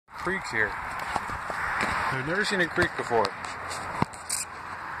creek here. I've never seen a creek before.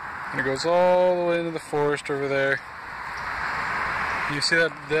 And it goes all the way into the forest over there. You see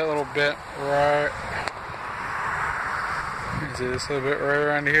that little bit right... You see this little bit right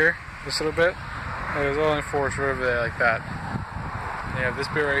around here? This little bit? It goes all in the forest right over there like that. And you have this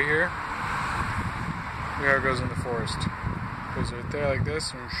bit right here. Look how it goes in the forest. It goes right there like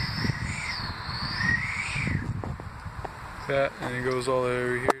this. And that, and it goes all the way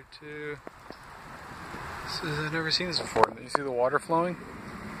over here too. I've never seen this before. You see the water flowing?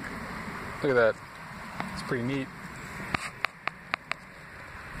 Look at that. It's pretty neat.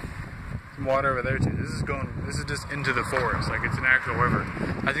 Some water over there too. This is just into the forest, like it's an actual river.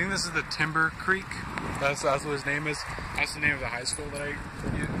 I think this is the Timber Creek. That's what his name is. That's the name of the high school that I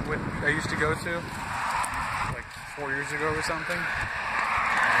used to go to, like 4 years ago or something.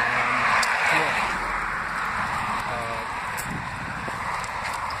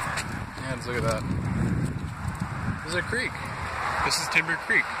 Yeah, look at that. This is a creek. This is Timber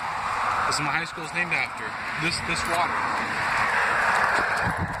Creek. This is my high school's named after. This water.